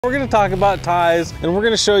We're going to talk about ties, and we're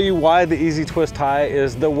going to show you why the Easy Twist tie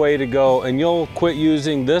is the way to go, and you'll quit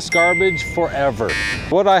using this garbage forever.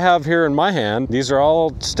 What I have here in my hand, these are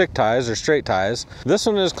all stick ties or straight ties. This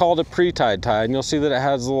one is called a pre-tied tie, and you'll see that it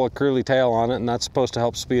has a little curly tail on it, and that's supposed to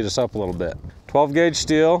help speed us up a little bit. 12 gauge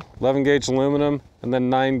steel, 11 gauge aluminum, and then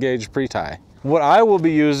 9 gauge pre-tie. What I will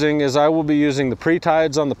be using is the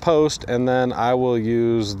pre-tieds on the post, and then I will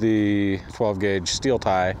use the 12 gauge steel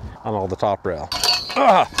tie on all the top rail.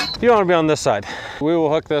 You want to be on this side. We will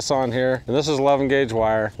hook this on here, and this is 11 gauge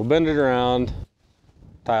wire. We'll bend it around,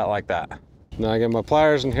 tie it like that. Then I get my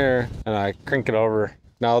pliers in here and I crank it over.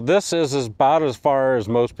 Now this is about as far as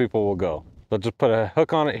most people will go. They'll just put a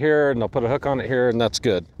hook on it here, and they'll put a hook on it here, and that's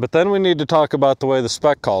good. But then we need to talk about the way the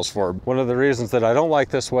spec calls for. One of the reasons that I don't like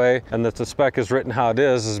this way and that the spec is written how it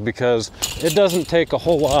is because it doesn't take a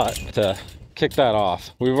whole lot to kick that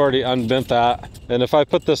off. We've already unbent that, and if I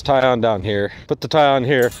put this tie on down here, put the tie on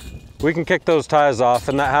here, we can kick those ties off,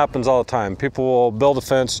 and that happens all the time. People will build a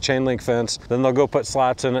fence, chain link fence, then they'll go put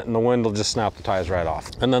slats in it, and the wind will just snap the ties right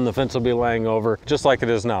off. And then the fence will be laying over just like it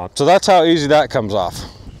is now. So that's how easy that comes off.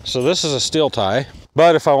 So this is a steel tie,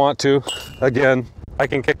 but if I want to, again, I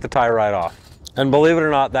can kick the tie right off. And believe it or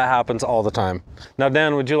not, that happens all the time. Now,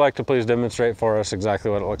 Dan, would you like to please demonstrate for us exactly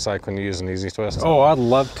what it looks like when you use an Easy Twist? Oh, I'd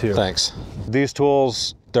love to. Thanks. These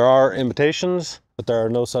tools, there are imitations, but there are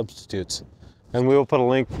no substitutes. And we will put a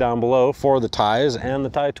link down below for the ties and the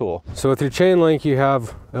tie tool. So with your chain link, you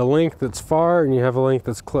have a link that's far and you have a link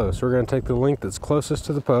that's close. We're going to take the link that's closest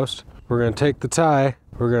to the post. We're going to take the tie,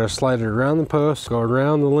 we're going to slide it around the post, go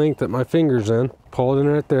around the link that my finger's in, pull it in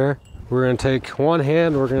right there. We're going to take one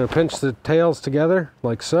hand, we're going to pinch the tails together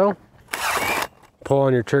like so, pull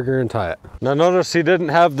on your trigger and tie it. Now notice he didn't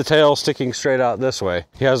have the tail sticking straight out this way.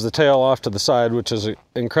 He has the tail off to the side, which is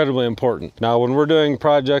incredibly important. Now when we're doing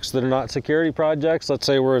projects that are not security projects, let's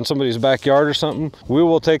say we're in somebody's backyard or something, we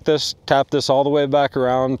will take this, tap this all the way back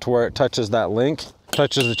around to where it touches that link,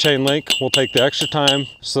 touches the chain link. We'll take the extra time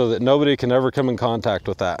so that nobody can ever come in contact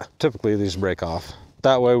with that. Typically these break off.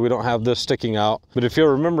 That way we don't have this sticking out. But if you'll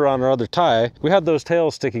remember on our other tie, we had those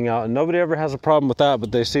tails sticking out, and nobody ever has a problem with that,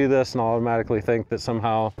 but they see this and automatically think that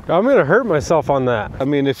somehow I'm gonna hurt myself on that. I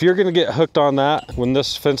mean, if you're gonna get hooked on that, when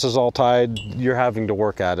this fence is all tied, you're having to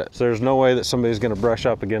work at it. So there's no way that somebody's gonna brush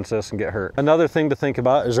up against this and get hurt. Another thing to think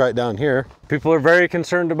about is right down here. People are very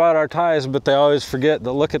concerned about our ties, but they always forget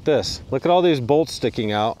that look at this. Look at all these bolts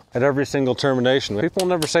sticking out at every single termination. People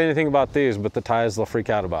never say anything about these, but the ties they'll freak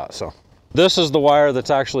out about, so. This is the wire that's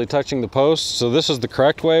actually touching the post, so this is the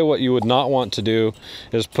correct way. What you would not want to do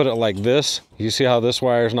is put it like this. You see how this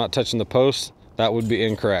wire is not touching the post? That would be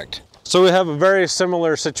incorrect. So we have a very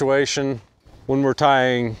similar situation when we're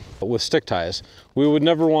tying with stick ties. We would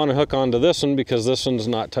never want to hook onto this one because this one's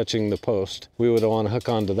not touching the post. We would want to hook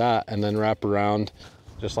onto that and then wrap around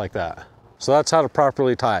just like that. So that's how to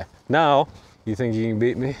properly tie. Now, you think you can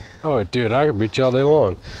beat me? Oh, dude, I can beat you all day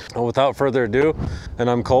long. And without further ado, and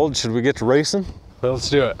I'm cold, should we get to racing?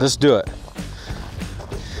 Let's do it. Let's do it.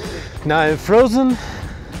 Now I'm frozen.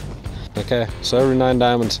 Okay, so every 9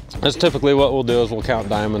 diamonds. That's typically what we'll do is we'll count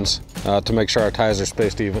diamonds to make sure our ties are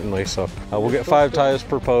spaced evenly. So we'll get 5 ties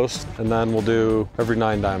per post, and then we'll do every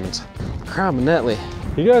 9 diamonds. Craminetly.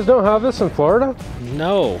 You guys don't have this in Florida?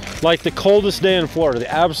 No. Like the coldest day in Florida,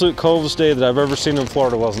 the absolute coldest day that I've ever seen in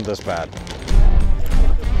Florida wasn't this bad.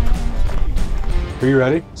 Are you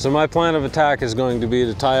ready? So my plan of attack is going to be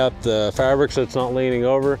to tie up the fabric so it's not leaning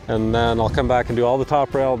over, and then I'll come back and do all the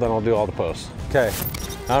top rail, then I'll do all the posts. Okay,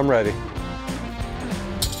 I'm ready.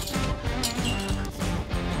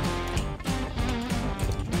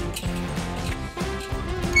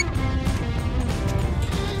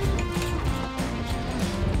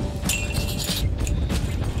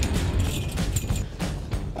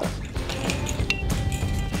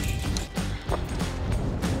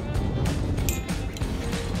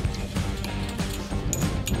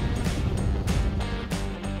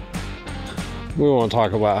 We won't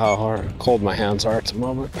talk about how cold my hands are at the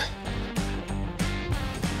moment.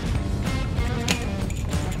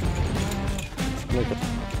 Look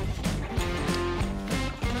at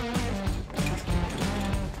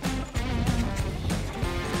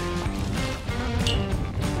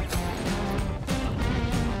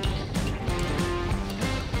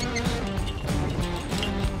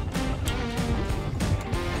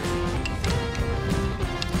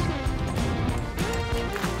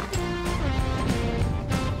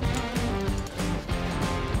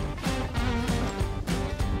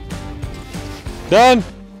done.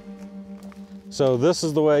 So this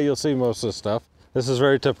is the way you'll see most of this stuff. This is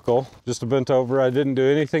very typical, just a bent over. I didn't do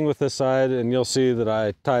anything with this side, and you'll see that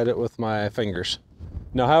I tied it with my fingers.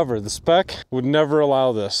 Now, however, the spec would never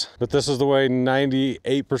allow this, but this is the way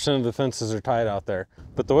 98% of the fences are tied out there.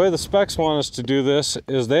 But the way the specs want us to do this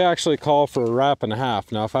is they actually call for a wrap and a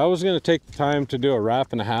half. Now, if I was going to take the time to do a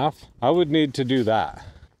wrap and a half, I would need to do that.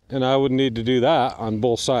 And I would need to do that on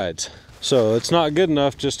both sides. So it's not good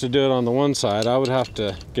enough just to do it on the one side. I would have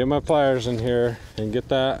to get my pliers in here and get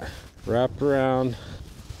that wrapped around.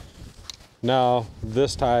 Now,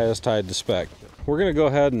 this tie is tied to spec. We're gonna go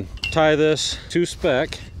ahead and tie this to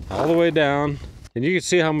spec all the way down, and you can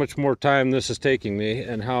see how much more time this is taking me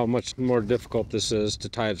and how much more difficult this is to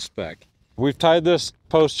tie to spec. We've tied this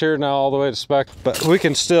post here now all the way to spec, but we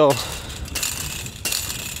can still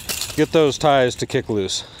get those ties to kick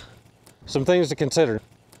loose. Some things to consider.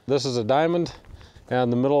 This is a diamond,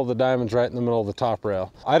 and the middle of the diamond's right in the middle of the top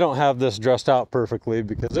rail. I don't have this dressed out perfectly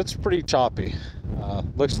because it's pretty choppy.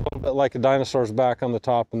 Looks a little bit like a dinosaur's back on the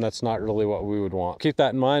top, and that's not really what we would want. Keep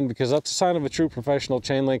that in mind because that's a sign of a true professional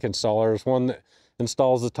chain link installer, is one that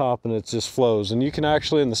installs the top and it just flows. And you can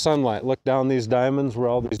actually in the sunlight look down these diamonds where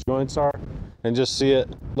all these joints are and just see it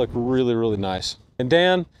look really, really nice. And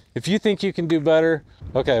Dan, if you think you can do better,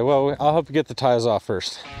 okay, well, I'll help you get the ties off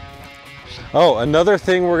first. Oh, another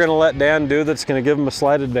thing we're gonna let Dan do that's gonna give him a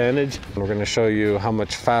slight advantage. We're gonna show you how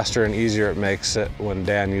much faster and easier it makes it when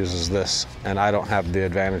Dan uses this, and I don't have the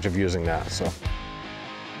advantage of using that, so.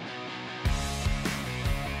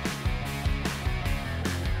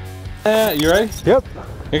 You ready? Yep.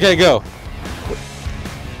 Okay, go.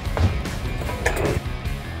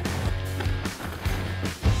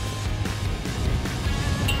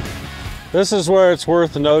 This is where it's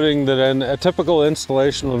worth noting that in a typical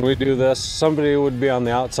installation when we do this, somebody would be on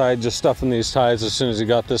the outside just stuffing these ties as soon as he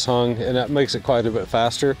got this hung, and that makes it quite a bit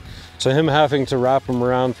faster. So him having to wrap them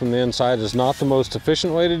around from the inside is not the most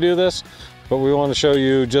efficient way to do this, but we want to show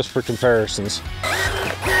you just for comparisons.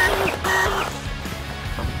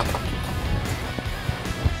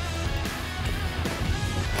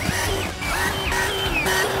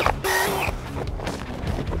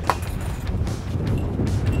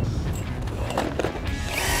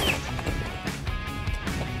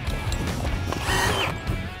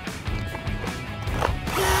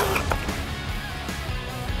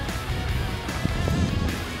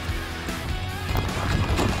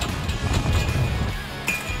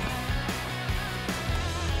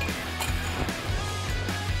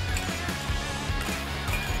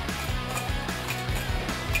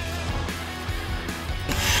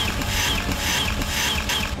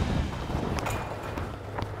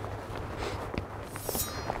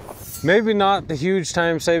 Maybe not the huge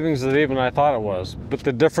time savings that even I thought it was, but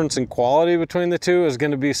the difference in quality between the two is going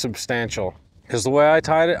to be substantial. Because the way I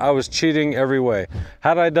tied it, I was cheating every way.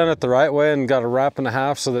 Had I done it the right way and got a wrap and a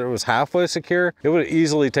half so that it was halfway secure, it would have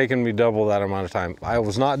easily taken me double that amount of time. I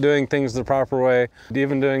was not doing things the proper way,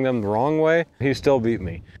 even doing them the wrong way. He still beat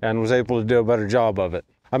me and was able to do a better job of it.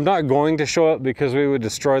 I'm not going to show it because we would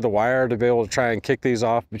destroy the wire to be able to try and kick these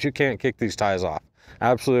off, but you can't kick these ties off.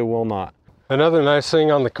 Absolutely will not. Another nice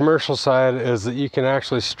thing on the commercial side is that you can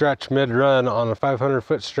actually stretch mid-run on a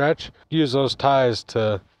 500-foot stretch. Use those ties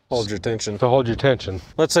to hold your tension.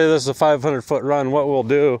 Let's say this is a 500-foot run. What we'll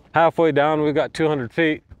do, halfway down, we've got 200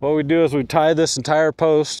 feet. What we do is we tie this entire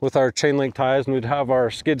post with our chain link ties, and we'd have our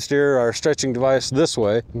skid steer, our stretching device this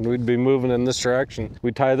way, and we'd be moving in this direction.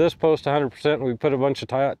 We tie this post 100%, and we put a bunch of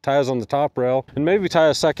ties on the top rail, and maybe tie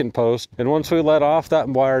a second post. And once we let off, that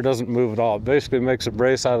wire doesn't move at all. It basically makes a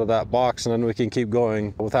brace out of that box, and then we can keep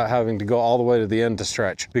going without having to go all the way to the end to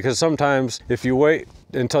stretch. Because sometimes if you wait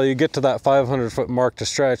until you get to that 500-foot mark to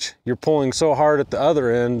stretch, you're pulling so hard at the other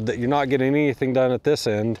end that you're not getting anything done at this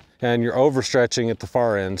end, and you're overstretching at the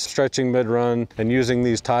far end. Stretching mid-run and using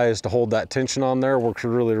these ties to hold that tension on there works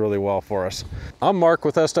really, really well for us. I'm Mark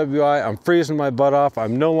with SWI. I'm freezing my butt off.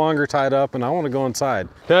 I'm no longer tied up, and I want to go inside.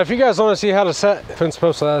 Now, if you guys want to see how to set fence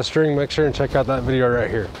posts without a string, make sure and check out that video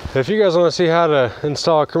right here. If you guys want to see how to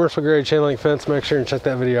install a commercial grade chain link fence, make sure and check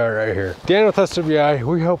that video out right here. Dan with SWI,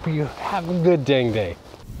 we hope you have a good dang day.